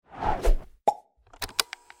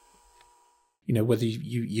whether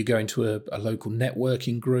you go into a local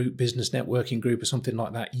networking group, business networking group or something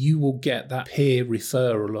like that, you will get that peer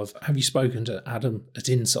referral of, have you spoken to Adam at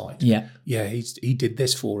Insight? Yeah. Yeah, he did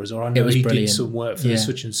this for us, or I know he brilliant. did some work for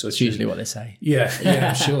such and such. It's usually what they say. Yeah,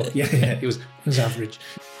 I'm sure. Yeah, it was average.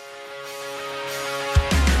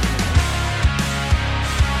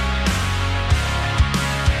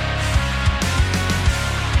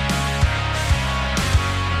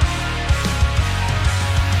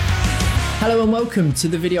 Hello and welcome to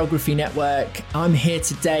the Videography Network. I'm here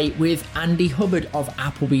today with Andy Hubbard of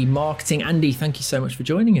Appleby Marketing. Andy, thank you so much for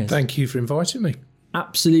joining us. Thank you for inviting me.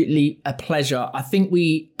 Absolutely a pleasure. I think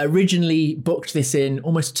we originally booked this in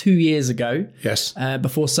almost 2 years ago. Yes.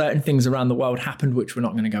 Before certain things around the world happened, which we're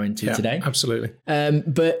not going to go into today. Absolutely.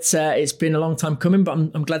 But it's been a long time coming, but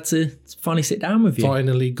I'm glad to finally sit down with you.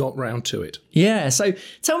 Finally got round to it. Yeah. So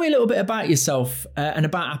tell me a little bit about yourself and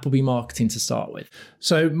about Appleby Marketing to start with.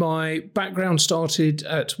 So my background started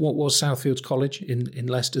at what was Southfields College in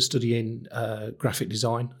Leicester, studying graphic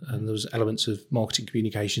design, and there was elements of marketing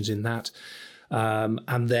communications in that.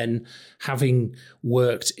 And then having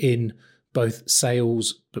worked in both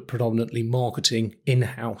sales, but predominantly marketing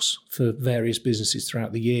in-house for various businesses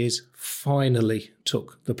throughout the years, finally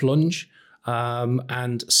took the plunge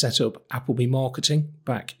and set up Appleby Marketing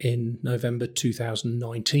back in November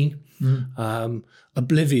 2019,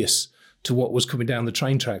 oblivious to what was coming down the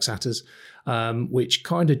train tracks at us, which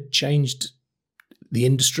kind of changed the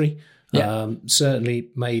industry. Yeah. Certainly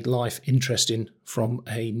made life interesting from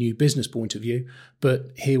a new business point of view.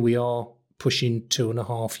 But here we are pushing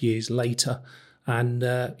 2.5 years later. And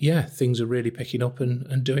things are really picking up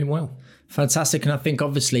and doing well. Fantastic. And I think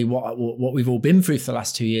obviously what we've all been through for the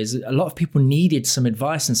last 2 years, a lot of people needed some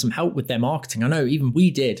advice and some help with their marketing. I know even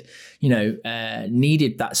we did,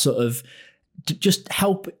 needed that sort of just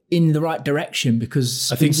help in the right direction,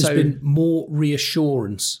 because I think there's been more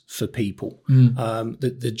reassurance for people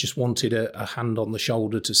that they just wanted a hand on the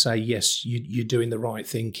shoulder to say, yes, you're doing the right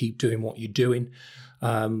thing, keep doing what you're doing.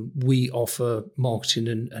 We offer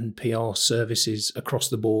marketing and PR services across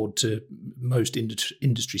the board to most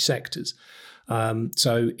industry sectors.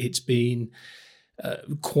 So it's been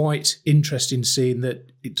quite interesting seeing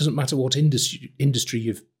that it doesn't matter what industry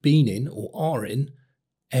you've been in or are in,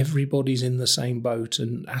 everybody's in the same boat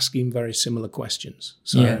and asking very similar questions.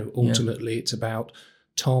 So ultimately, it's about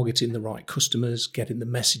targeting the right customers, getting the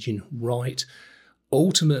messaging right,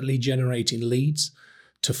 ultimately generating leads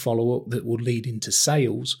to follow up that will lead into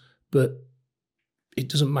sales. But it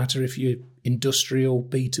doesn't matter if you're industrial,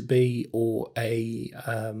 B2B, or a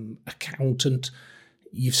accountant,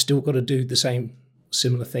 you've still got to do the same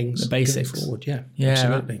similar things. The basics. Going forward. Yeah,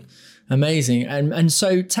 absolutely. Right. Amazing. And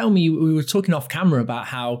so tell me, we were talking off camera about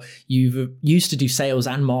how you've used to do sales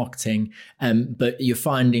and marketing, but you're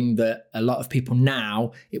finding that a lot of people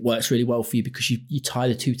now, it works really well for you because you tie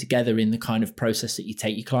the two together in the kind of process that you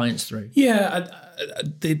take your clients through. Yeah,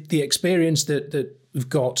 the experience that we've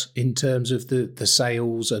got in terms of the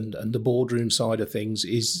sales and the boardroom side of things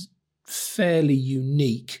is fairly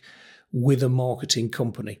unique with a marketing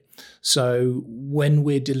company. So when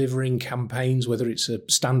we're delivering campaigns, whether it's a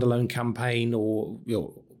standalone campaign or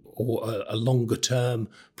a longer term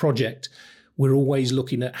project, we're always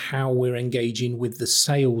looking at how we're engaging with the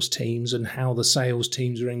sales teams and how the sales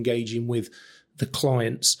teams are engaging with the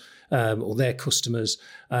clients or their customers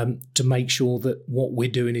to make sure that what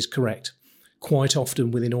we're doing is correct. Quite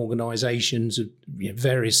often within organisations of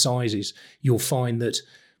various sizes, you'll find that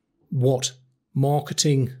what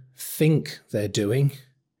marketing think they're doing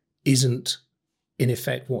isn't in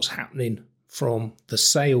effect what's happening from the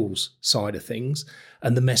sales side of things,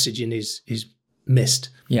 and the messaging is missed.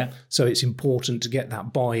 Yeah. So it's important to get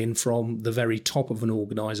that buy-in from the very top of an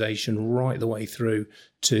organisation right the way through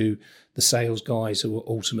to the sales guys who are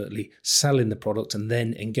ultimately selling the product and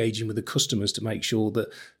then engaging with the customers to make sure that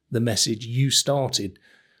the message you started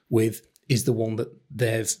with is the one that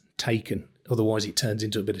they've taken. Otherwise, it turns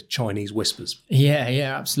into a bit of Chinese whispers.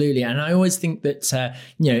 Yeah, absolutely. And I always think that,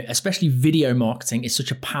 especially video marketing is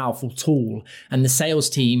such a powerful tool, and the sales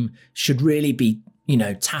team should really be,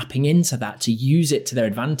 tapping into that to use it to their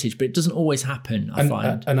advantage. But it doesn't always happen, I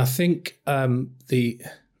find. And I think the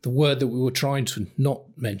word that we were trying to not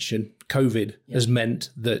mention, COVID, has meant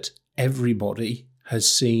that everybody has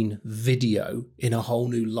seen video in a whole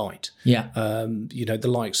new light. Yeah. The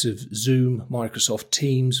likes of Zoom, Microsoft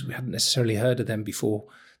Teams, we hadn't necessarily heard of them before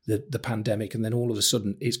the pandemic, and then all of a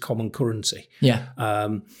sudden it's common currency. Yeah.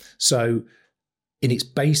 So in its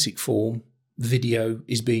basic form, video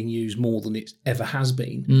is being used more than it ever has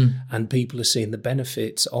been. And people are seeing the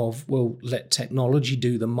benefits of, well, let technology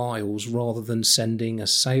do the miles rather than sending a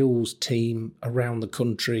sales team around the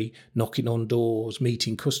country, knocking on doors,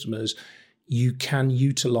 meeting customers. You can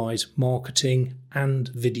utilize marketing and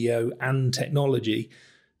video and technology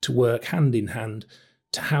to work hand in hand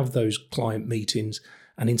to have those client meetings.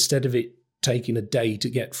 And instead of it taking a day to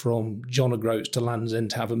get from John O'Groats to Land's End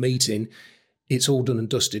to have a meeting, it's all done and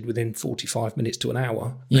dusted within 45 minutes to an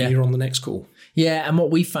hour, and you're on the next call. Yeah, and what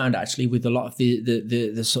we found actually with a lot of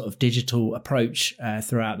the sort of digital approach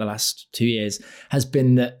throughout the last 2 years has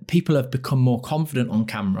been that people have become more confident on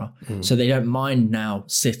camera. So they don't mind now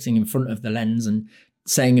sitting in front of the lens and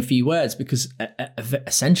saying a few words, because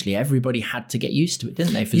essentially everybody had to get used to it,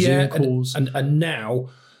 didn't they, for Zoom calls? And now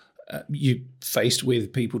you're faced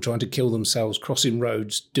with people trying to kill themselves crossing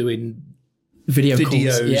roads, doing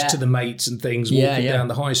videos to the mates and things, walking down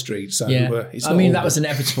the high street. So it's I mean, that was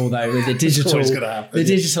inevitable though, with the digital, the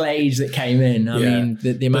digital age that came in. I mean,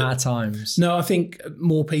 the amount of times. No, I think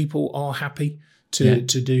more people are happy to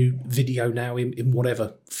do video now in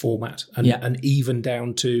whatever format, and even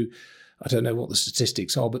down to, I don't know what the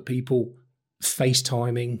statistics are, but people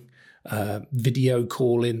FaceTiming, video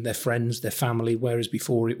calling their friends, their family, whereas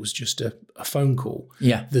before it was just a phone call.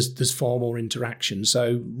 There's far more interaction.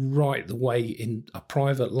 So right the way in our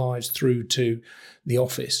private lives through to the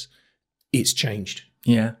office, it's changed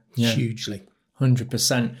hugely.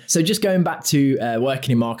 100%. So just going back to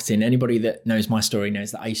working in marketing, anybody that knows my story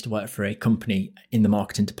knows that I used to work for a company in the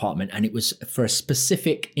marketing department, and it was for a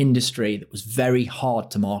specific industry that was very hard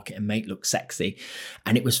to market and make look sexy,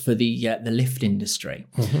 and it was for the lift industry.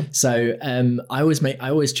 So I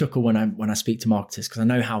always chuckle when I speak to marketers, because I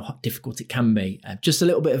know how difficult it can be. Just a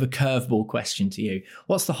little bit of a curveball question to you: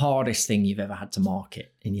 what's the hardest thing you've ever had to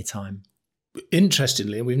market in your time?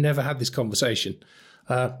 Interestingly, and we've never had this conversation,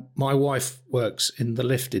 my wife works in the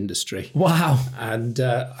lift industry. Wow. And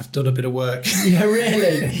I've done a bit of work. Yeah,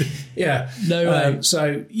 really? No way.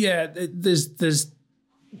 So, there's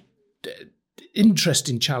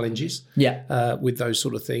interesting challenges with those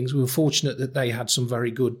sort of things. We were fortunate that they had some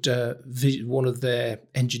very good, one of their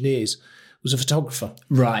engineers was a photographer.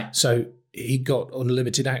 Right. So he got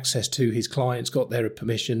unlimited access to his clients, got their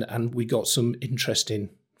permission, and we got some interesting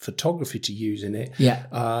photography to use in it.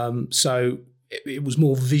 So it was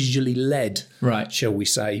more visually led, right, shall we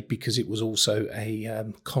say, because it was also a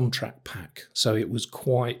contract pack. So it was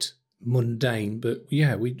quite mundane, but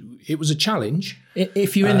it was a challenge.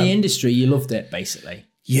 If you're in the industry, you loved it, basically.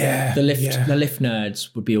 The lift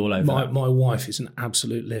nerds would be all over. My wife is an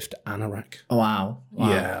absolute lift anorak. Oh, wow.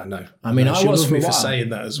 Yeah, I know. I mean, I was for a while. For saying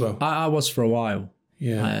that as well. I was for a while.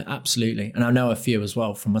 Yeah, absolutely, and I know a few as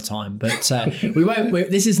well from my time. But we won't.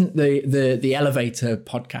 This isn't the elevator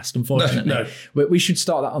podcast, unfortunately. No. We should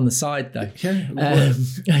start that on the side, though. Yeah,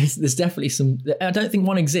 there's definitely some. I don't think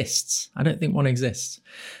one exists.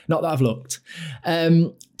 Not that I've looked.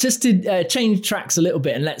 Just to change tracks a little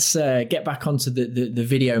bit, and let's get back onto the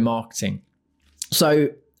video marketing. So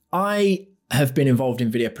I have been involved in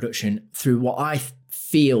video production through what I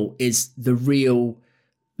feel is the real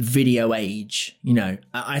video age.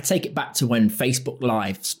 I take it back to when Facebook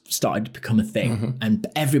Live started to become a thing, and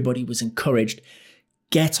everybody was encouraged,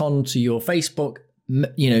 get onto your Facebook,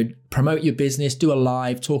 promote your business, do a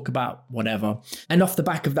live, talk about whatever. And off the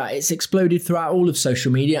back of that, it's exploded throughout all of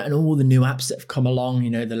social media and all the new apps that have come along,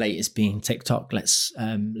 the latest being TikTok. Let's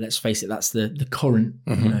face it, that's the current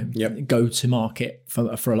go-to market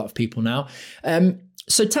for a lot of people now.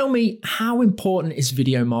 So tell me, how important is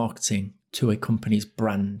video marketing to a company's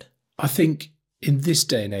brand? I think in this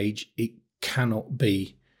day and age, it cannot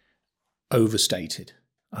be overstated.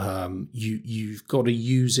 You've got to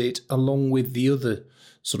use it along with the other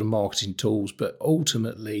sort of marketing tools, but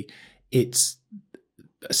ultimately it's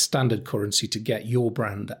a standard currency to get your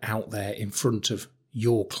brand out there in front of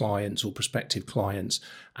your clients or prospective clients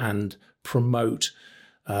and promote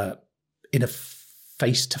in a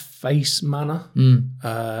face-to-face manner,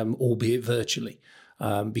 albeit virtually.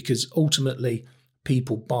 Because ultimately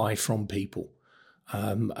people buy from people,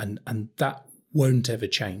 and that won't ever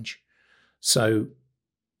change. So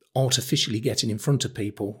artificially getting in front of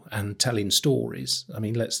people and telling stories, I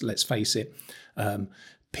mean, let's face it,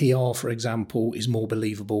 PR, for example, is more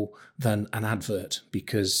believable than an advert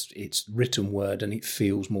because it's written word and it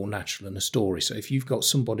feels more natural than a story. So if you've got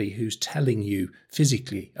somebody who's telling you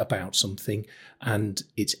physically about something and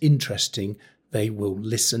it's interesting, they will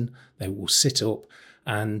listen, they will sit up,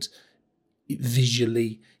 and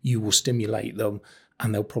visually you will stimulate them,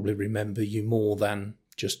 and they'll probably remember you more than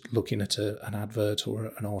just looking at an advert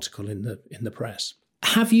or an article in the press.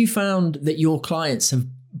 Have you found that your clients have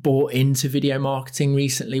bought into video marketing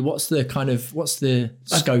recently? What's the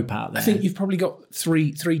scope out there? I think you've probably got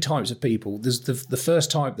three types of people. There's the first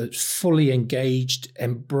type that's fully engaged,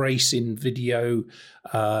 embracing video,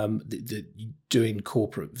 doing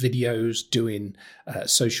corporate videos, doing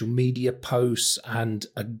social media posts, and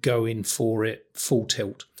are going for it full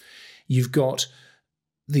tilt. You've got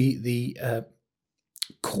the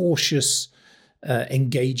cautious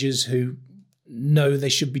engagers who know they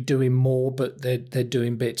should be doing more, but they're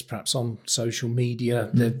doing bits perhaps on social media.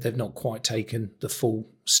 They've not quite taken the full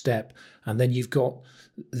step. And then you've got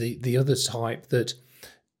the other type that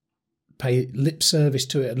pay lip service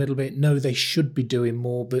to it a little bit, know they should be doing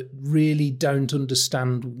more, but really don't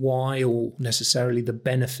understand why or necessarily the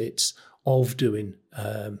benefits of doing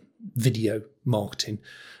video marketing,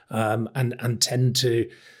 and tend to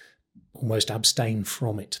almost abstain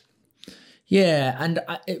from it. Yeah, and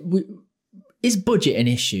is budget an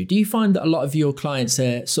issue? Do you find that a lot of your clients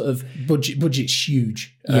are sort of... Budget's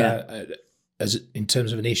huge. As in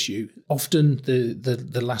terms of an issue. Often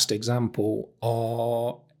the last example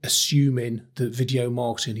are assuming that video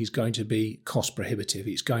marketing is going to be cost prohibitive.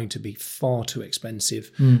 It's going to be far too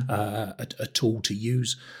expensive a tool to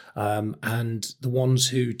use. And the ones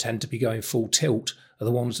who tend to be going full tilt are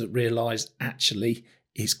the ones that realise actually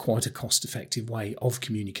is quite a cost-effective way of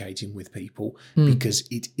communicating with people, because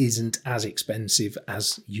it isn't as expensive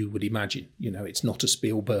as you would imagine. You know, it's not a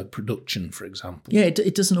Spielberg production, for example. Yeah,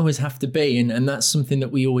 it doesn't always have to be, and that's something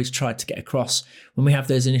that we always try to get across when we have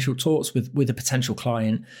those initial talks with a potential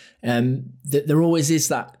client. That there always is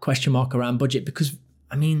that question mark around budget, because,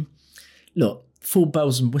 I mean, look, full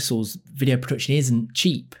bells and whistles, video production isn't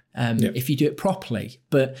cheap if you do it properly,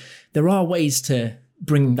 but there are ways to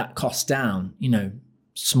bring that cost down, you know,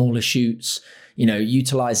 smaller shoots, you know,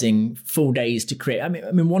 utilizing full days to create. I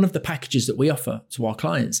mean, one of the packages that we offer to our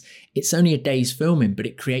clients, it's only a day's filming, but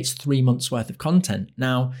it creates 3 months worth of content.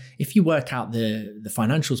 Now, if you work out the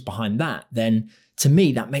financials behind that, then to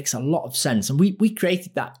me, that makes a lot of sense. And we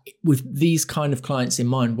created that with these kind of clients in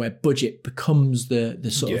mind, where budget becomes the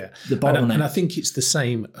sort of the bottleneck. And I think it's the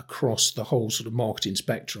same across the whole sort of marketing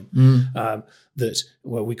spectrum. That,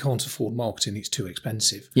 well, we can't afford marketing, it's too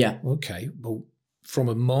expensive. Yeah. Okay, well, from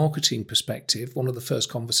a marketing perspective, one of the first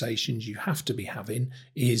conversations you have to be having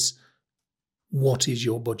is, what is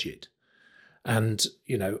your budget? And,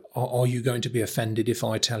 you know, are you going to be offended if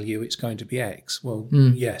I tell you it's going to be X? Well,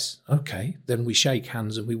 yes. Okay. Then we shake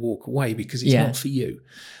hands and we walk away, because it's not for you.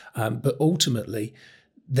 But ultimately,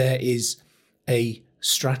 there is a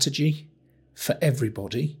strategy for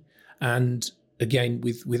everybody. And again,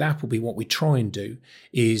 with Appleby, what we try and do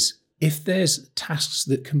is, if there's tasks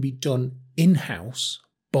that can be done in-house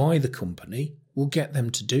by the company, we'll get them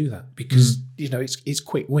to do that, because you know, it's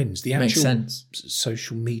quick wins. The actual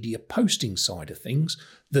social media posting side of things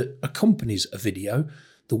that accompanies a video,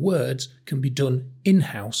 the words can be done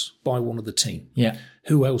in-house by one of the team. Yeah.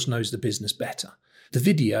 Who else knows the business better? The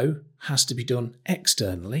video has to be done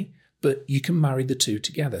externally, but you can marry the two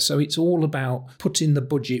together. So it's all about putting the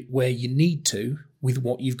budget where you need to with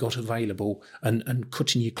what you've got available, and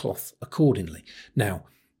cutting your cloth accordingly. Now,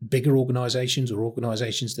 bigger organisations or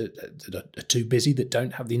organisations that are too busy, that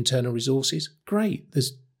don't have the internal resources, great.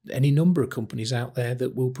 There's any number of companies out there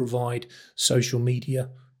that will provide social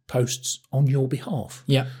media posts on your behalf.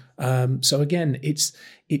 Yeah. So again, it's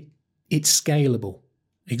scalable,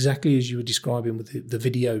 exactly as you were describing with the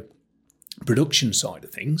video production side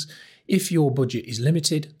of things. If your budget is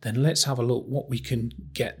limited, then let's have a look what we can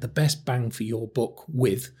get the best bang for your buck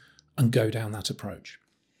with, and go down that approach.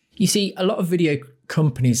 You see, a lot of video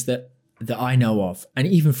companies that I know of, and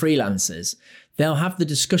even freelancers, they'll have the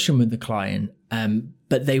discussion with the client,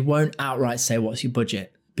 but they won't outright say, what's your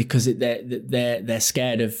budget? Because they're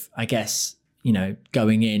scared of, I guess, you know,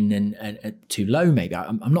 going in and too low. Maybe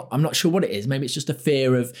I'm not sure what it is. Maybe it's just a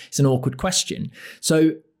fear of, it's an awkward question.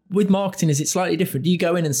 So with marketing, is it slightly different? Do you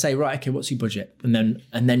go in and say, right, okay, what's your budget? And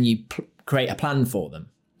then you create a plan for them?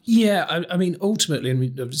 Yeah, I mean, ultimately,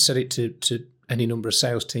 and I've said it to any number of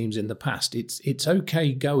sales teams in the past, it's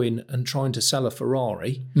okay going and trying to sell a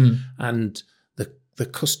Ferrari, and the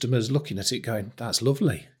customer's looking at it going, that's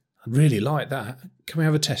lovely. I really like that. Can we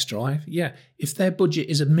have a test drive? Yeah. If their budget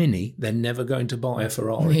is a Mini, they're never going to buy a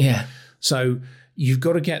Ferrari. Yeah. So you've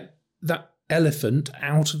got to get that elephant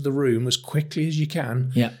out of the room as quickly as you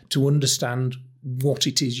can to understand what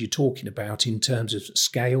it is you're talking about in terms of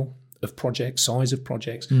scale of projects, size of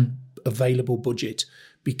projects, available budget,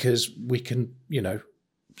 because we can, you know,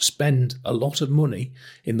 spend a lot of money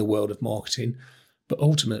in the world of marketing, but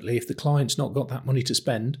ultimately if the client's not got that money to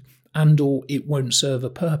spend, and or it won't serve a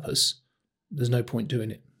purpose, there's no point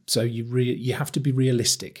doing it. So you have to be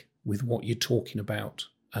realistic with what you're talking about.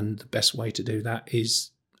 And the best way to do that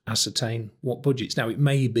is ascertain what budgets. Now, it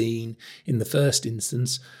may be in the first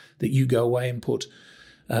instance that you go away and put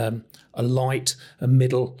a light, a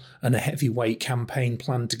middle, and a heavyweight campaign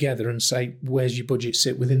plan together and say, where's your budget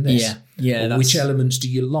sit within this? Yeah. Which elements do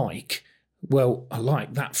you like? Well, I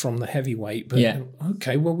like that from the heavyweight, but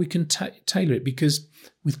okay, well, we can tailor it, because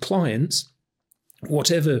with clients,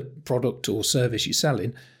 whatever product or service you're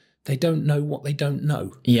selling, they don't know what they don't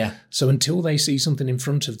know. Yeah. So until they see something in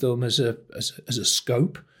front of them as a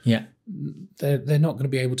scope, they're not going to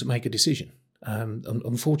be able to make a decision.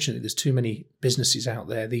 Unfortunately, there's too many businesses out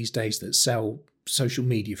there these days that sell social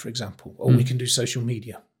media, for example. We can do social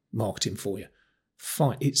media marketing for you.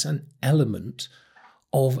 Fine. It's an element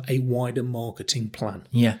of a wider marketing plan.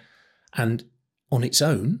 Yeah. And on its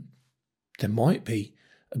own, there might be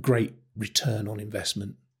a great return on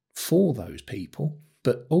investment for those people,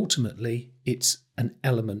 but ultimately it's an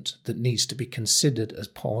element that needs to be considered as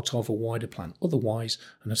part of a wider plan. Otherwise,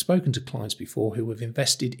 and I've spoken to clients before who have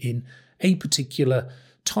invested in a particular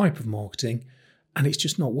type of marketing and it's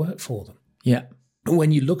just not worked for them. Yeah. And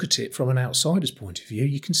when you look at it from an outsider's point of view,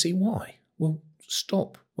 you can see why. Well,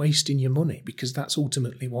 stop wasting your money, because that's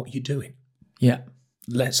ultimately what you're doing. Yeah.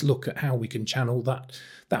 Let's look at how we can channel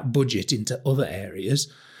that budget into other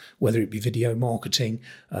areas, whether it be video marketing,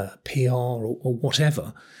 PR, or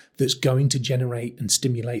whatever, that's going to generate and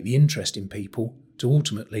stimulate the interest in people to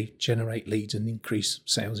ultimately generate leads and increase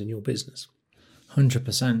sales in your business.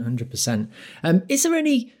 100%.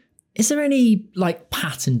 Is there any like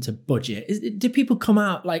pattern to budget? Do people come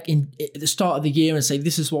out like at the start of the year and say,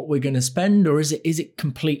 this is what we're going to spend, or is it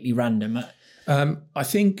completely random? I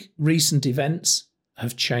think recent events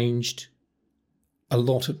have changed a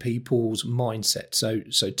lot of people's mindset.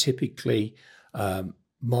 So typically,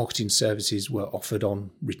 marketing services were offered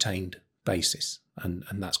on retained basis. And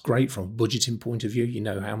that's great from a budgeting point of view. You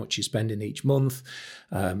know how much you're spending each month.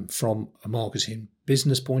 From a marketing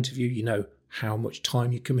business point of view, you know how much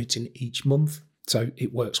time you're committing each month. So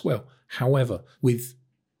it works well. However, with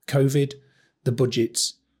COVID, the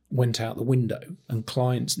budgets went out the window and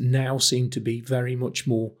clients now seem to be very much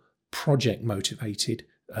more project motivated.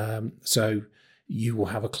 So you will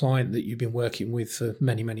have a client that you've been working with for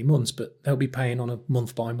many, many months, but they'll be paying on a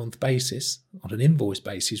month by month basis, on an invoice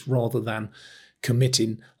basis, rather than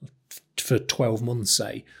committing for 12 months,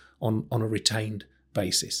 say, on a retained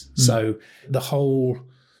basis. So the whole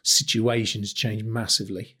situation has changed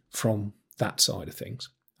massively from that side of things,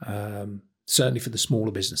 certainly for the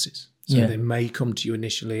smaller businesses. So they may come to you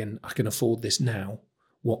initially and, I can afford this now.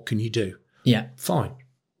 What can you do? Yeah. Fine.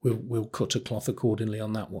 We'll cut a cloth accordingly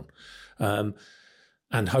on that one.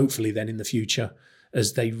 And hopefully then in the future,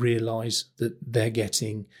 as they realise that they're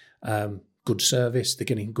getting good service, they're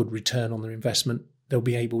getting good return on their investment, they'll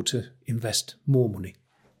be able to invest more money.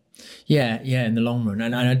 Yeah, in the long run.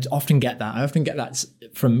 And I often get that. I often get that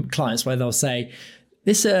from clients where they'll say,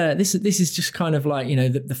 this is just kind of like,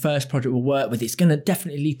 the first project we'll work with. It's going to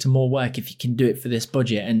definitely lead to more work if you can do it for this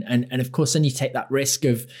budget. And of course, then you take that risk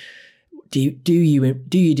of, do you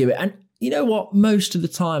do it? And you know what? Most of the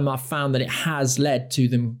time I've found that it has led to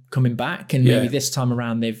them coming back, and maybe this time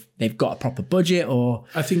around they've got a proper budget. Or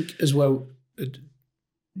I think as well,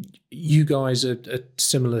 you guys are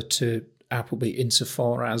similar to Appleby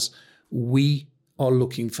insofar as we are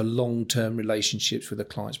looking for long-term relationships with the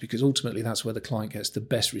clients, because ultimately that's where the client gets the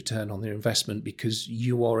best return on their investment, because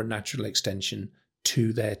you are a natural extension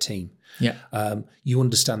to their team. Yeah. You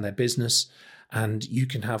understand their business and you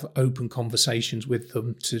can have open conversations with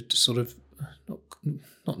them to sort of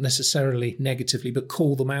not necessarily negatively, but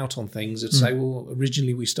call them out on things and say, well,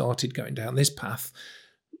 originally we started going down this path.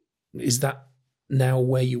 Is that now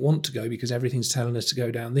where you want to go? Because everything's telling us to go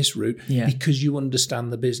down this route. Yeah. Because you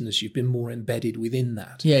understand the business, you've been more embedded within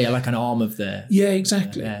that. Yeah, like an arm of the. Yeah,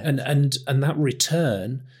 exactly. And that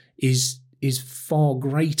return is far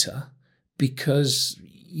greater, because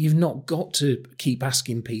you've not got to keep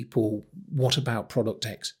asking people, what about product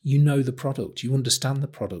X? You know the product, you understand the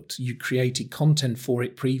product, you created content for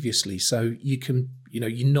it previously, so you can,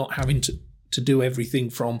 you're not having to do everything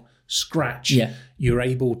from scratch. Yeah. You're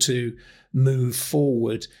able to move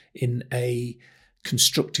forward in a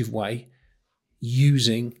constructive way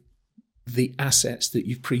using the assets that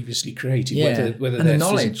you've previously created, whether and they're the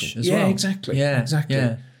knowledge physical. as well. Yeah, exactly.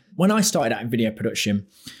 Yeah. When I started out in video production,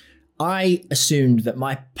 I assumed that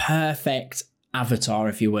my perfect avatar,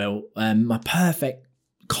 if you will, my perfect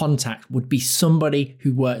contact would be somebody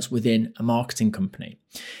who works within a marketing company.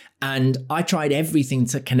 And I tried everything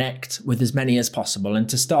to connect with as many as possible. And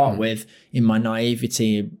to start with, in my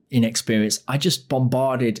naivety, inexperience, I just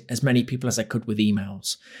bombarded as many people as I could with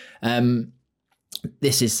emails.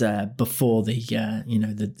 This is before the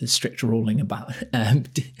the strict ruling about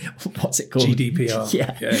what's it called, GDPR.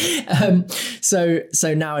 Yeah.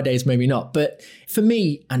 So nowadays maybe not, but for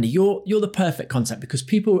me, Andy, you're the perfect contact, because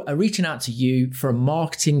people are reaching out to you for a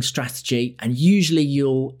marketing strategy, and usually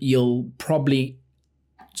you'll probably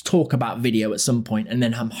talk about video at some point, and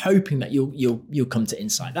then I'm hoping that you'll come to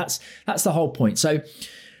insight. That's the whole point. So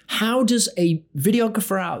how does a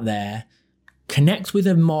videographer out there connect with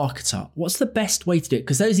a marketer? What's the best way to do it?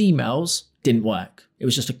 Because those emails didn't work. It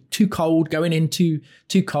was just too cold, going in too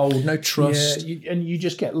cold, no trust. Yeah, and you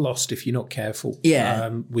just get lost if you're not careful. Yeah.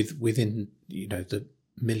 Within the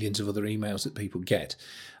millions of other emails that people get.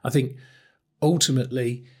 I think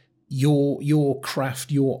ultimately your craft,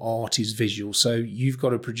 your art is visual. So you've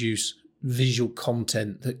got to produce visual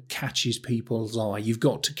content that catches people's eye. You've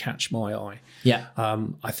got to catch my eye. Yeah.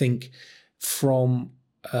 I think from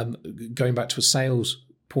going back to a sales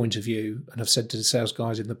point of view, and I've said to the sales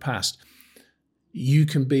guys in the past, you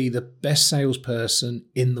can be the best salesperson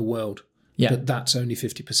in the world, but that's only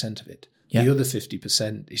 50% of it. The other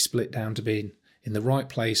 50% is split down to being in the right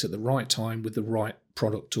place at the right time with the right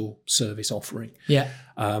product or service offering. Yeah.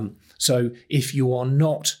 So if you are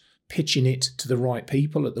not pitching it to the right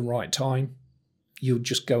people at the right time, you'll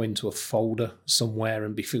just go into a folder somewhere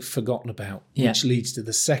and be forgotten about, which leads to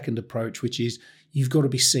the second approach, which is you've got to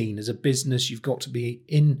be seen as a business. You've got to be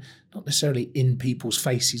not necessarily in people's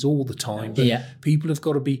faces all the time, but people have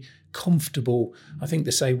got to be comfortable. I think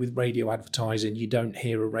they say with radio advertising, you don't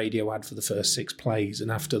hear a radio ad for the first 6 plays. And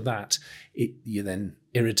after that, you're then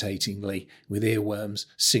irritatingly with earworms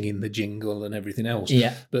singing the jingle and everything else.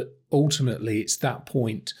 Yeah. But ultimately, it's that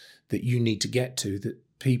point that you need to get to, that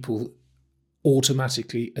people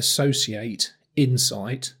automatically associate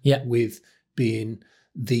insight with being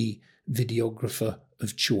the videographer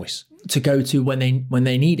of choice to go to when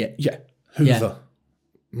they need it. Yeah. Hoover.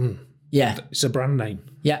 Yeah. It's a brand name.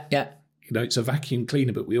 Yeah. It's a vacuum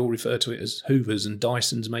cleaner, but we all refer to it as Hoovers, and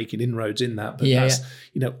Dyson's making inroads in that.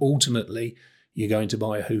 But ultimately you're going to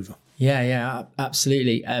buy a Hoover. Yeah,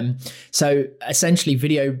 absolutely. So essentially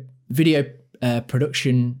video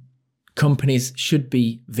production companies should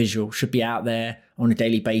be visual, should be out there on a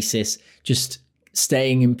daily basis, just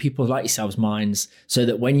staying in people like yourselves' minds, so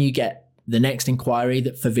that when you get the next inquiry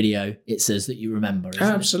for video, it says that you remember.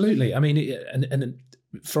 Absolutely. I mean, and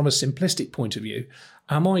from a simplistic point of view,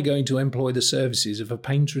 am I going to employ the services of a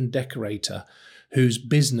painter and decorator whose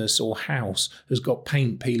business or house has got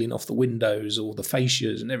paint peeling off the windows or the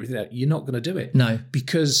fascias and everything else? You're not going to do it. No.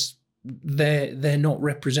 Because they're not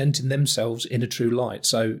representing themselves in a true light.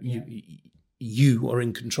 So you are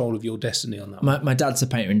in control of your destiny on that. My dad's a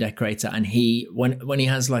painter and decorator, and he when he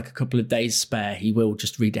has like a couple of days spare, he will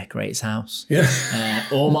just redecorate his house. Yeah.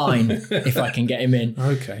 Or mine if I can get him in.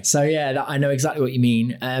 Okay. So I know exactly what you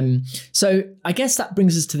mean. So I guess that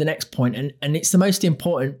brings us to the next point, and it's the most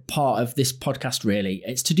important part of this podcast, really.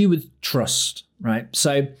 It's to do with trust, right?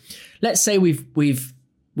 So let's say we've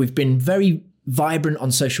been very vibrant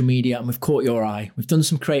on social media and we've caught your eye. We've done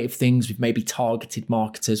some creative things. We've maybe targeted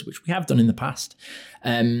marketers, which we have done in the past.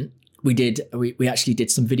 We actually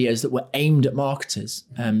did some videos that were aimed at marketers,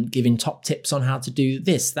 giving top tips on how to do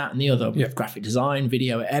this, that, and the other, graphic design,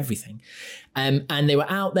 video, everything. And they were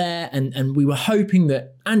out there, and we were hoping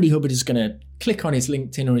that Andy Hubbard is going to click on his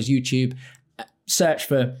LinkedIn or his YouTube, search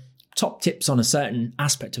for top tips on a certain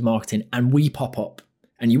aspect of marketing, and we pop up.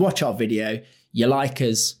 And you watch our video, you like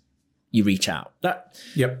us, you reach out.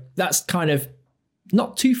 That's kind of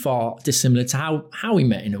not too far dissimilar to how we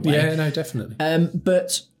met in a way. Yeah, no, definitely.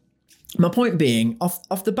 But my point being,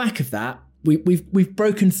 off the back of that, we've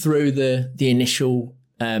broken through the initial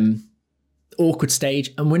awkward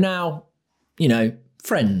stage, and we're now,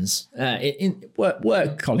 friends, in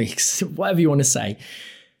work colleagues, whatever you want to say.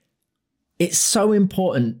 It's so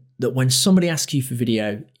important that when somebody asks you for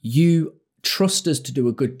video, you trust us to do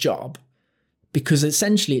a good job. Because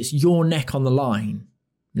essentially it's your neck on the line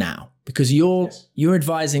now, because you're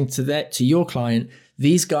advising to your client,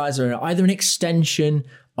 these guys are either an extension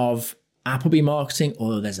of Appleby Marketing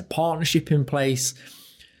or there's a partnership in place.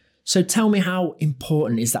 So tell me, how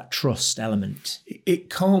important is that trust element? It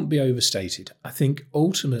can't be overstated. I think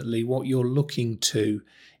ultimately what you're looking to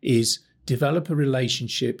is develop a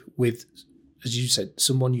relationship with, as you said,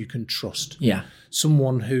 someone you can trust. Yeah.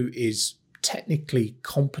 Someone who is technically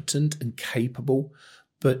competent and capable,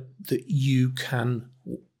 but that you can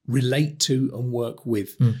relate to and work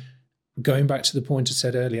with. Going back to the point I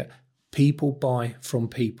said earlier, people buy from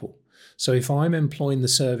people. So if I'm employing the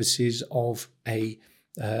services of a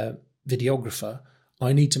videographer,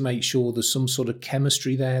 I need to make sure there's some sort of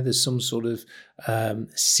chemistry there. There's some sort of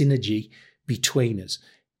synergy between us.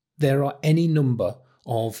 There are any number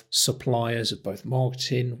of suppliers of both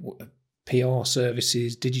marketing, PR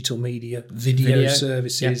services, digital media, video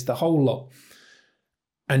services, the whole lot.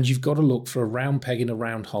 And you've got to look for a round peg in a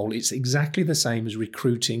round hole. It's exactly the same as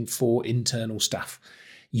recruiting for internal staff.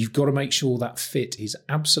 You've got to make sure that fit is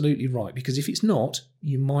absolutely right, because if it's not,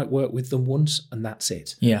 you might work with them once and that's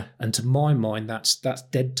it. Yeah. And to my mind, that's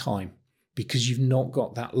dead time, because you've not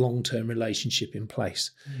got that long-term relationship in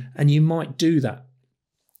place. And you might do that.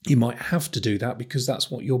 You might have to do that because that's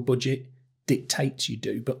what your budget dictates you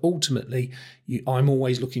do. But ultimately, I'm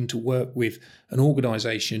always looking to work with an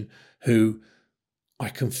organisation who I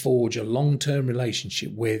can forge a long-term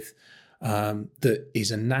relationship with, that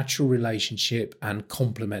is a natural relationship and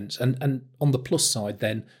complements. And on the plus side,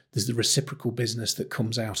 then there's the reciprocal business that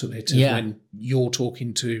comes out of it. And when you're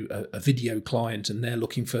talking to a video client and they're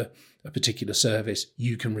looking for a particular service,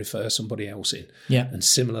 you can refer somebody else in. Yeah. And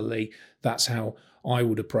similarly, that's how I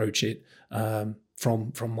would approach it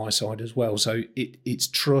from my side as well. So it's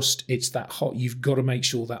trust. It's that you've got to make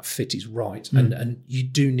sure that fit is right. And you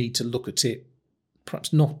do need to look at it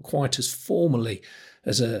perhaps not quite as formally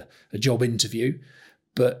as a job interview,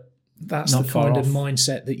 but that's not the kind of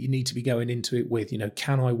mindset that you need to be going into it with.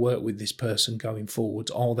 Can I work with this person going forward?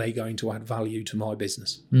 Are they going to add value to my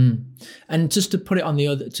business? And just to put it on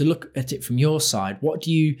to look at it from your side,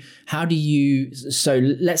 so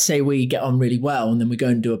let's say we get on really well and then we go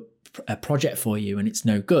and do a project for you and it's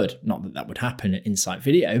no good. Not that would happen at Insight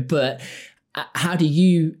Video, but how do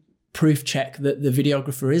you proof check that the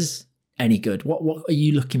videographer is any good? What are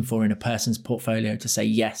you looking for in a person's portfolio to say,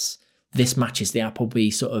 yes, this matches the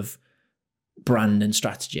Appleby sort of brand and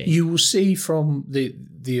strategy? You will see from the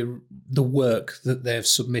work that they've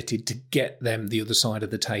submitted to get them the other side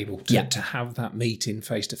of the table, to have that meeting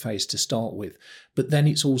face to face to start with. But then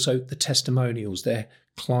it's also the testimonials, their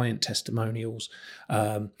client testimonials,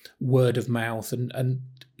 word of mouth, and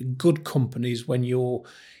good companies when you're,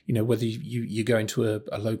 whether you go into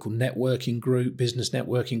a local networking group, business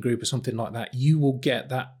networking group or something like that, you will get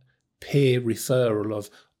that peer referral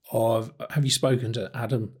of have you spoken to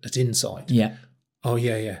Adam at Insight? Yeah. Oh,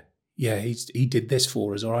 yeah. He did this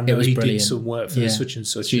for us, or I know he did some work for such and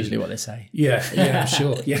such. It's usually what they say. Yeah, I'm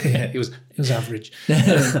sure. Yeah, it was average.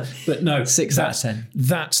 But no, 6 out of 10.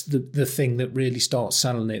 That's the thing that really starts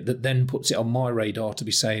selling it, that then puts it on my radar to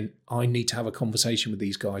be saying, I need to have a conversation with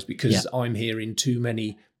these guys because I'm hearing too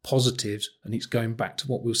many positives. And it's going back to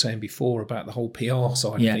what we were saying before about the whole PR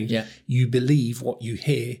side of things. Yeah. You believe what you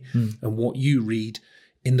hear and what you read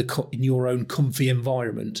in your own comfy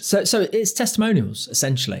environment. So it's testimonials,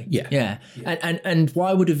 essentially. Yeah. And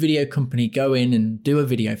why would a video company go in and do a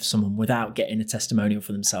video for someone without getting a testimonial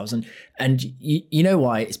for themselves? And you know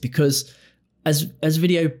why? It's because as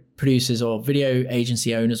video producers or video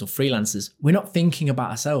agency owners or freelancers, we're not thinking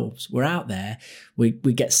about ourselves. We're out there. We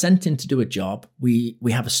get sent in to do a job. We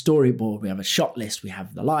have a storyboard. We have a shot list. We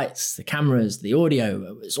have the lights, the cameras, the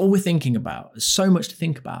audio. It's all we're thinking about. There's so much to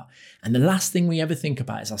think about. And the last thing we ever think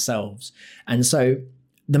about is ourselves. And so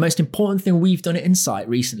the most important thing we've done at Insight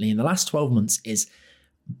recently in the last 12 months is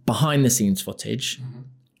behind the scenes footage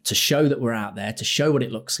to show that we're out there, to show what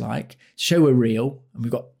it looks like, show we're real. And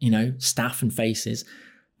we've got, staff and faces.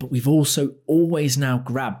 But we've also always now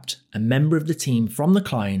grabbed a member of the team from the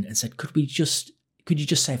client and said, could you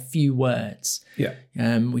just say a few words? Yeah.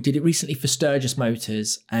 We did it recently for Sturgis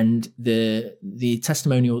Motors, and the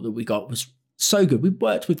testimonial that we got was so good. We've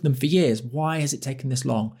worked with them for years. Why has it taken this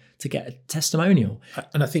long to get a testimonial?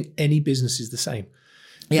 And I think any business is the same.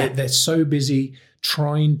 Yeah. They're so busy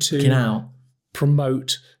trying to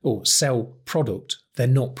promote or sell product, they're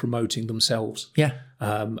not promoting themselves. Yeah.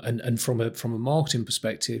 And from a marketing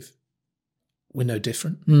perspective, we're no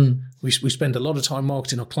different. We spend a lot of time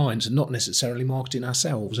marketing our clients and not necessarily marketing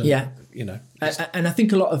ourselves. And, and I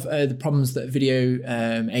think a lot of the problems that video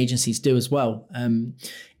agencies do as well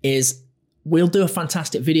is we'll do a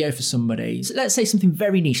fantastic video for somebody. So let's say something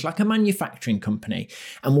very niche, like a manufacturing company,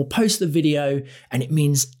 and we'll post the video and it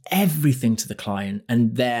means everything to the client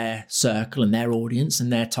and their circle and their audience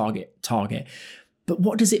and their target. But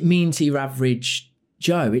what does it mean to your average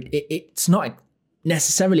Joe? It's not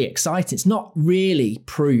necessarily exciting. It's not really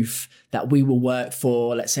proof that we will work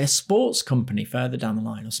for, let's say, a sports company further down the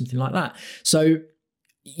line or something like that. So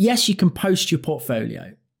yes, you can post your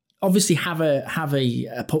portfolio. Obviously have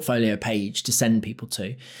a portfolio page to send people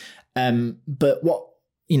to. But what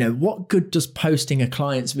what good does posting a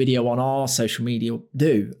client's video on our social media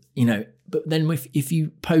do? But then if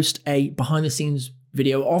you post a behind the scenes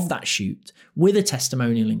video of that shoot with a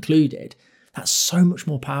testimonial included, that's so much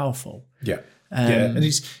more powerful. Yeah. And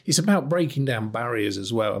it's about breaking down barriers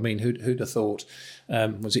as well. I mean, who'd have thought,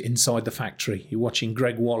 was it Inside the Factory? You're watching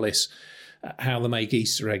Greg Wallace, how they make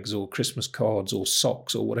Easter eggs or Christmas cards or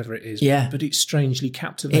socks or whatever it is. Yeah. But it's strangely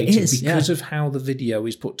captivating because of how the video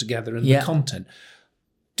is put together and the content.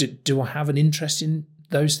 Do I have an interest in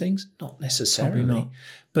those things? Not necessarily. Probably not.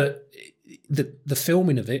 But the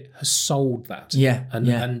filming of it has sold that.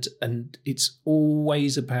 And it's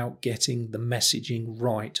always about getting the messaging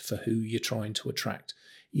right for who you're trying to attract.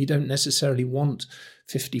 You don't necessarily want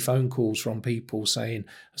 50 phone calls from people saying,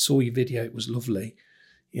 I saw your video, it was lovely.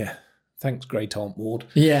 Yeah, thanks, great Aunt Maud.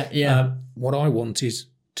 What I want is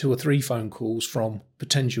 2 or 3 phone calls from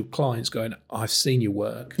potential clients going, I've seen your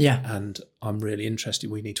work and I'm really interested.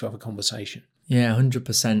 We need to have a conversation. Yeah,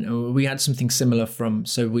 100%. We had something similar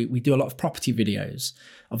so we do a lot of property videos.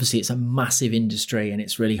 Obviously, it's a massive industry and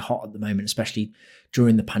it's really hot at the moment, especially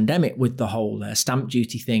during the pandemic with the whole stamp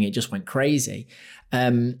duty thing. It just went crazy.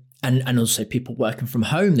 And also people working from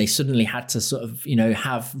home, they suddenly had to sort of,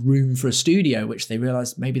 have room for a studio, which they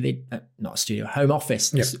realized maybe not a studio, home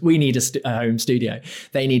office. Yep. We need a home studio.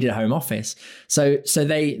 They needed a home office. So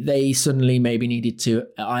they suddenly maybe needed to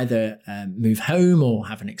either move home or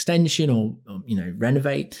have an extension or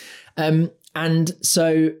renovate. And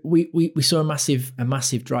so we saw a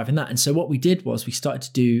massive drive in that. And so what we did was we started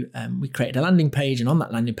to do, we created a landing page, and on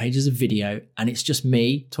that landing page is a video, and it's just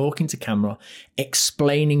me talking to camera,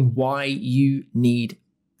 explaining why you need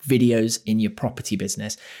videos in your property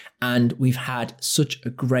business. And we've had such a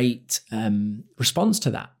great response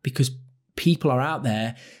to that because people are out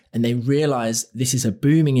there and they realize this is a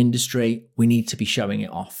booming industry. We need to be showing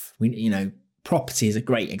it off. Property is a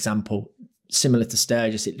great example. Similar to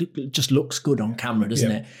Sturgis, it just looks good on camera,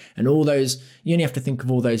 doesn't it? And all those, you only have to think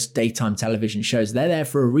of all those daytime television shows. They're there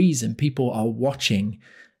for a reason. People are watching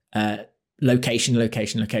location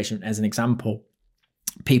as an example.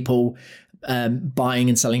 People buying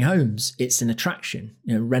and selling homes. It's an attraction.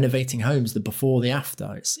 Renovating homes, the before, the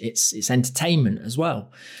after. It's entertainment as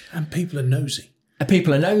well. And people are nosy.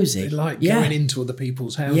 People are nosy. They like going into other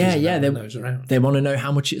people's houses and having those around. They want to know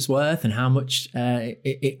how much it's worth and how much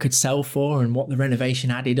it could sell for and what the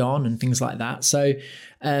renovation added on and things like that. So,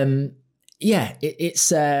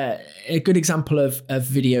 it's a good example of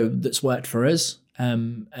video that's worked for us.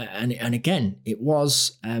 And again, it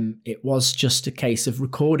was just a case of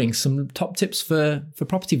recording some top tips for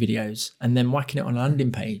property videos and then whacking it on a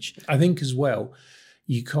landing page. I think as well,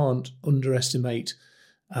 you can't underestimate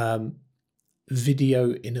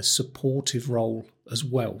video in a supportive role as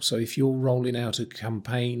well. So if you're rolling out a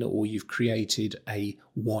campaign or you've created a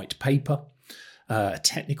white paper, a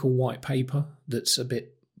technical white paper that's a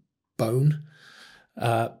bit bone,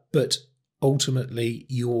 but ultimately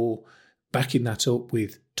you're backing that up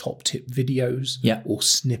with top tip videos or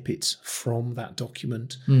snippets from that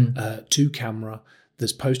document to camera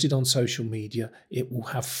that's posted on social media, it will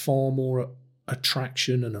have far more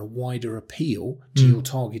attraction and a wider appeal to your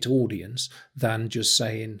target audience than just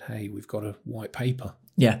saying, hey, we've got a white paper.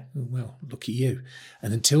 Yeah. Well, look at you.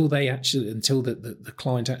 And until the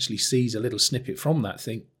client actually sees a little snippet from that,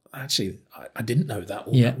 think, actually, I didn't know that,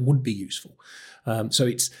 or that would be useful. So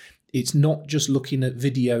it's not just looking at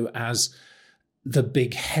video as the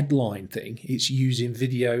big headline thing. It's using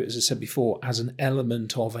video, as I said before, as an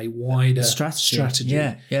element of a wider strategy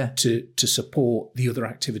to support the other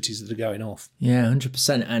activities that are going off. Yeah,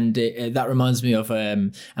 100%. And that reminds me of,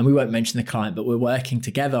 and we won't mention the client, but we're working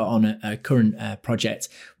together on a current project.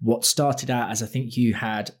 What started out as, I think you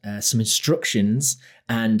had some instructions,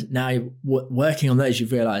 and now working on those,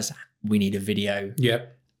 you've realized we need a video.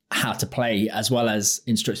 Yep. How to play as well as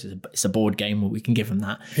instructions. It's a board game, we can give them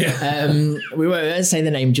that. We won't say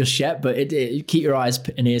the name just yet, but keep your eyes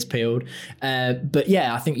and ears peeled. But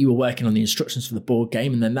I think you were working on the instructions for the board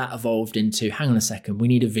game, and then that evolved into, hang on a second, we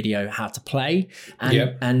need a video how to play,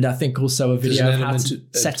 and I think also a video of how to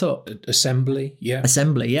set up. Assembly.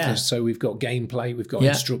 So we've got gameplay, we've got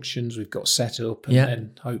instructions, we've got setup, and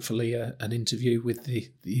then hopefully an interview with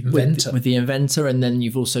the inventor. With the inventor, and then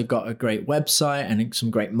you've also got a great website and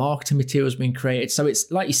some great marketing materials being created. So it's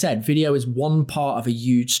like you said, video is one part of a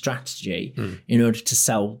huge strategy in order to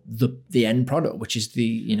sell the end product, which is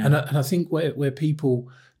the And I think where people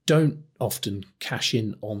don't often cash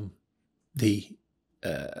in on the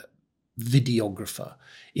videographer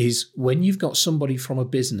is when you've got somebody from a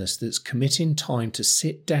business that's committing time to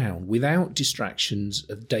sit down without distractions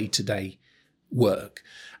of day-to-day work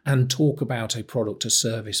and talk about a product, a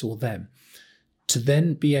service, or them, to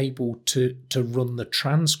then be able to run the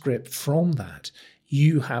transcript from that,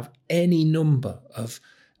 you have any number of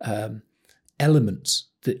elements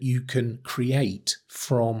that you can create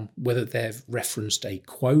from, whether they've referenced a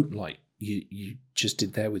quote like you just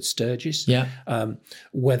did there with Sturgis,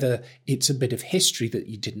 whether it's a bit of history that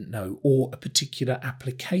you didn't know, or a particular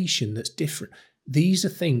application that's different. These are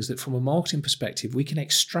things that from a marketing perspective, we can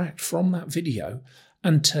extract from that video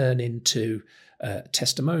and turn into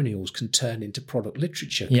testimonials, can turn into product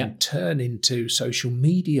literature, can turn into social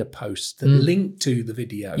media posts that link to the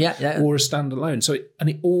video or a standalone. So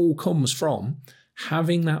it all comes from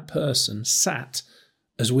having that person sat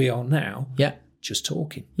as we are now, just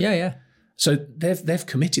talking. So they've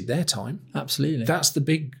committed their time. Absolutely. That's the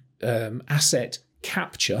big asset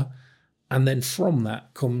capture. And then from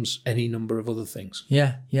that comes any number of other things.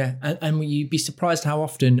 And you'd be surprised how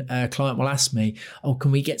often a client will ask me, oh,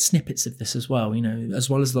 can we get snippets of this as well? You know, as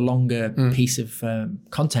well as the longer piece of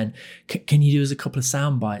content, can you do as a couple of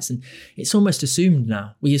sound bites? And it's almost assumed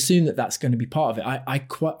now. We assume that that's going to be part of it.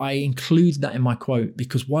 I include that in my quote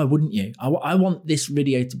because why wouldn't you? I want this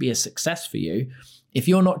video to be a success for you. If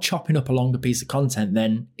you're not chopping up a longer piece of content,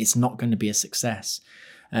 then it's not going to be a success.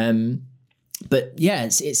 But yeah,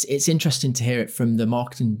 it's interesting to hear it from the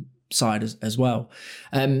marketing side as well.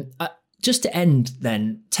 Just to end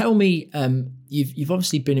then, tell me, you've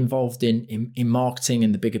obviously been involved in marketing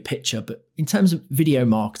and the bigger picture, but in terms of video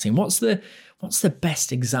marketing, what's the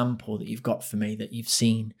best example that you've got for me that you've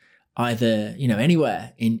seen either, you know,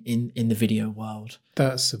 anywhere in the video world?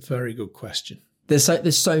 That's a very good question.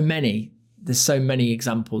 There's so many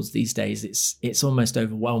examples these days. It's almost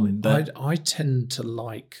overwhelming. But I tend to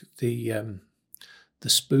like the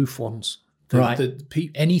spoof ones,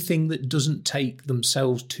 anything that doesn't take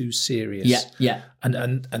themselves too serious.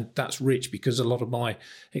 And that's rich because a lot of my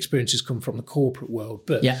experiences come from the corporate world.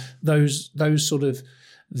 But those sort of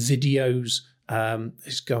videos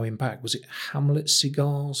is going back. Was it Hamlet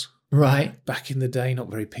cigars? Right, back in the day, not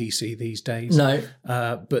very PC these days. No,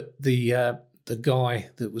 but the guy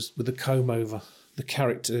that was with the comb over, the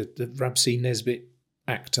character, the Ramsey Nesbitt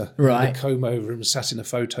actor, with the comb over and sat in a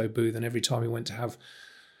photo booth, and every time he went to have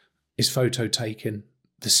his photo taken,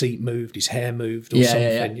 the seat moved, his hair moved, or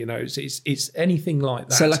something. You know, it's anything like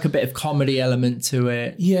that. So like a bit of comedy element to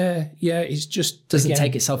it. It's just doesn't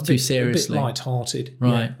take itself too seriously. A bit light-hearted,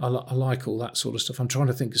 right? I like all that sort of stuff. I'm trying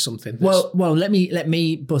to think of something. Well, let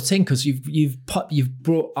me butt in because you've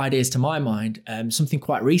brought ideas to my mind. Something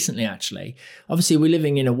quite recently, actually. Obviously, we're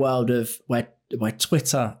living in a world of where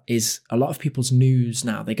Twitter is a lot of people's news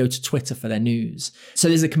now. They go to Twitter for their news. So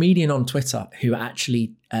there's a comedian on Twitter who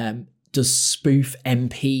actually does spoof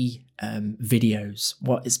MP videos.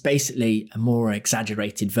 What is basically a more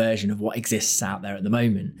exaggerated version of what exists out there at the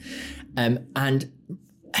moment. And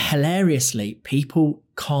hilariously, people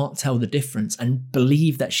can't tell the difference and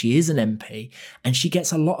believe that she is an MP, and she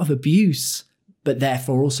gets a lot of abuse, but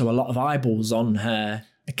therefore also a lot of eyeballs on her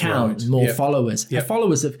account, more followers. Her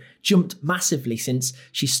followers have jumped massively since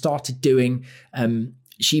she started doing,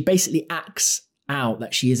 she basically acts out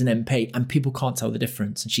that she is an MP and people can't tell the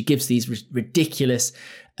difference. And she gives these ridiculous,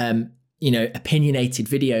 opinionated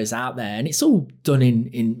videos out there, and it's all done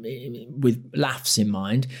in with laughs in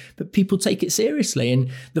mind, but people take it seriously.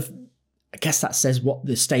 And I guess that says what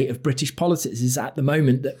the state of British politics is at the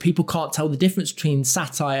moment, that people can't tell the difference between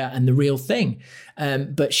satire and the real thing.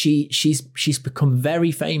 But she's become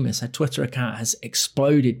very famous. Her Twitter account has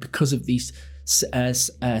exploded because of these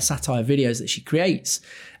satire videos that she creates.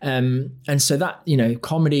 And so that,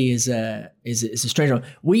 comedy is a strange one.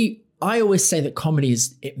 I always say that comedy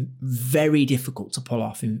is very difficult to pull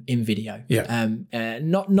off in video.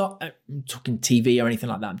 Not I'm talking TV or anything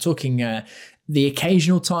like that. I'm talking the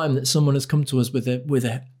occasional time that someone has come to us with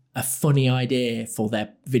a funny idea for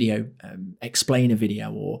their video explainer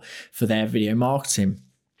video or for their video marketing.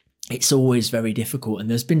 It's always very difficult. And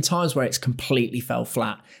there's been times where it's completely fell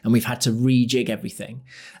flat and we've had to rejig everything.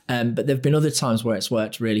 But there've been other times where it's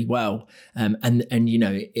worked really well.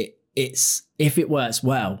 It's if it works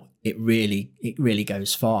well, it really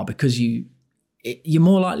goes far because you're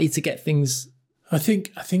more likely to get things. I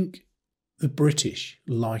think the British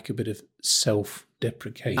like a bit of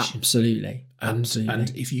self-deprecation. Absolutely.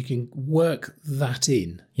 And if you can work that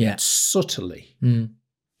in subtly,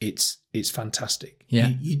 it's fantastic.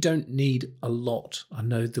 You don't need a lot. I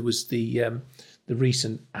know there was the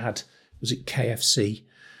recent ad, was it KFC,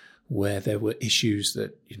 where there were issues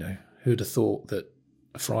that, who'd have thought that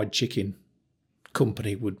a fried chicken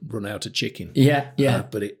company would run out of chicken.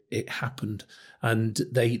 But it happened. And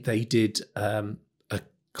they did a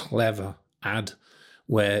clever ad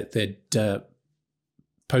where they'd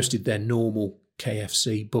posted their normal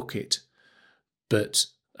KFC bucket, but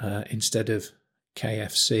instead of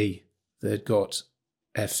KFC, they'd got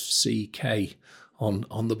FCK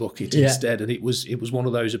on the bucket instead, and it was one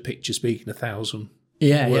of those, a picture speaking 1,000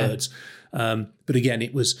 words. But again,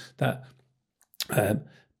 it was that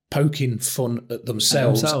poking fun at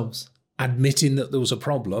themselves, admitting that there was a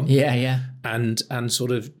problem, and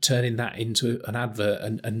sort of turning that into an advert,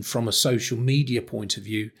 and from a social media point of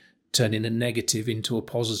view, turning a negative into a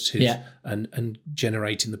positive, and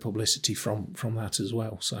generating the publicity from that as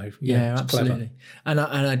well. So absolutely. And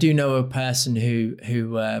I do know a person who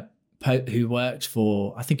worked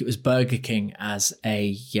for, I think it was Burger King, as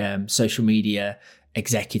a social media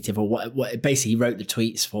executive, or what basically he wrote the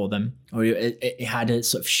tweets for them, or it had a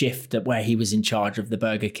sort of shift at where he was in charge of the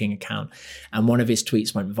Burger King account, and one of his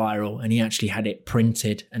tweets went viral, and he actually had it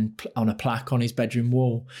printed and on a plaque on his bedroom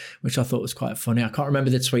wall, which I thought was quite funny. I can't remember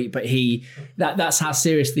the tweet, but that's how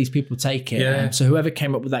serious these people take it. So whoever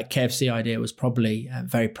came up with that KFC idea was probably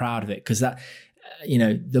very proud of it, because that,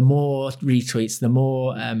 the more retweets, the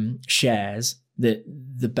more shares,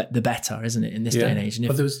 the better, isn't it, in this day and age?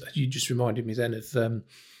 And you just reminded me then of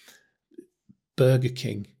Burger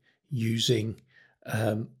King using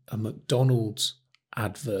a McDonald's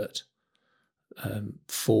advert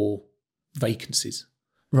for vacancies,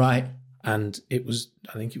 right? And I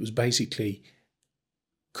think it was basically,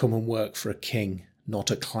 come and work for a king,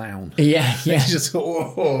 not a clown. Yeah. Just,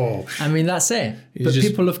 I mean, that's it. But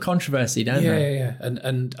people love controversy, don't they? Yeah.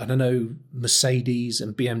 And I don't know, Mercedes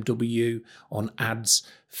and BMW on ads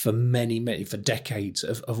for for decades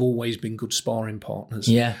have always been good sparring partners.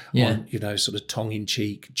 Yeah. On, sort of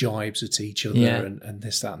tongue-in-cheek jibes at each other, and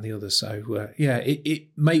this, that, and the other. So it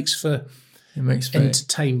makes for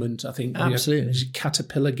entertainment, I think. Absolutely.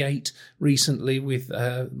 Caterpillar Gate recently with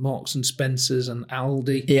Marks and Spencers and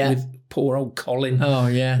Aldi with poor old Colin. Oh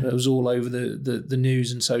yeah, that was all over the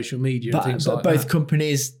news and social media. But, and things like both that.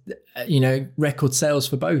 Companies, record sales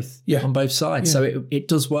for both on both sides. So it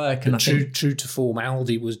does work. And I think true to form,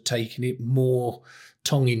 Aldi was taking it more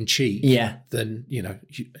tongue in cheek than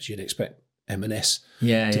as you'd expect M&S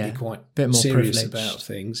to be quite bit more serious privileged about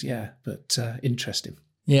things. Yeah, but interesting.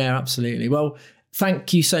 Yeah, absolutely. Well,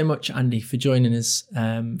 thank you so much, Andy, for joining us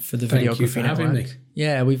for the Videography Thank you for having me.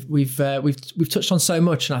 Yeah, we've touched on so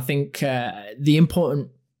much, and I think the important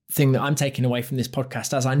thing that I'm taking away from this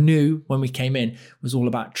podcast, as I knew when we came in, was all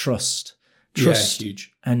about trust. Trust,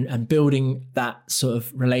 huge, and building that sort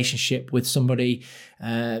of relationship with somebody,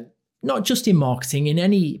 not just in marketing, in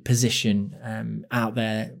any position out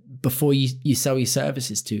there, before you sell your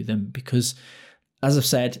services to them, because, as I've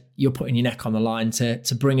said, you're putting your neck on the line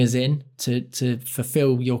to bring us in, to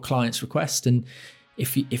fulfill your client's request. And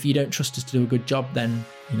if you don't trust us to do a good job, then,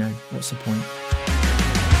 what's the point?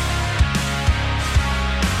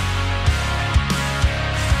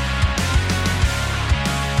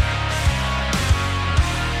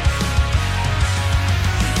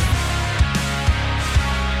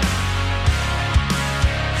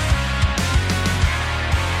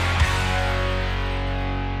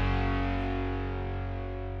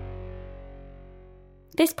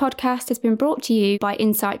 This podcast has been brought to you by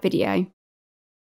Insight Video.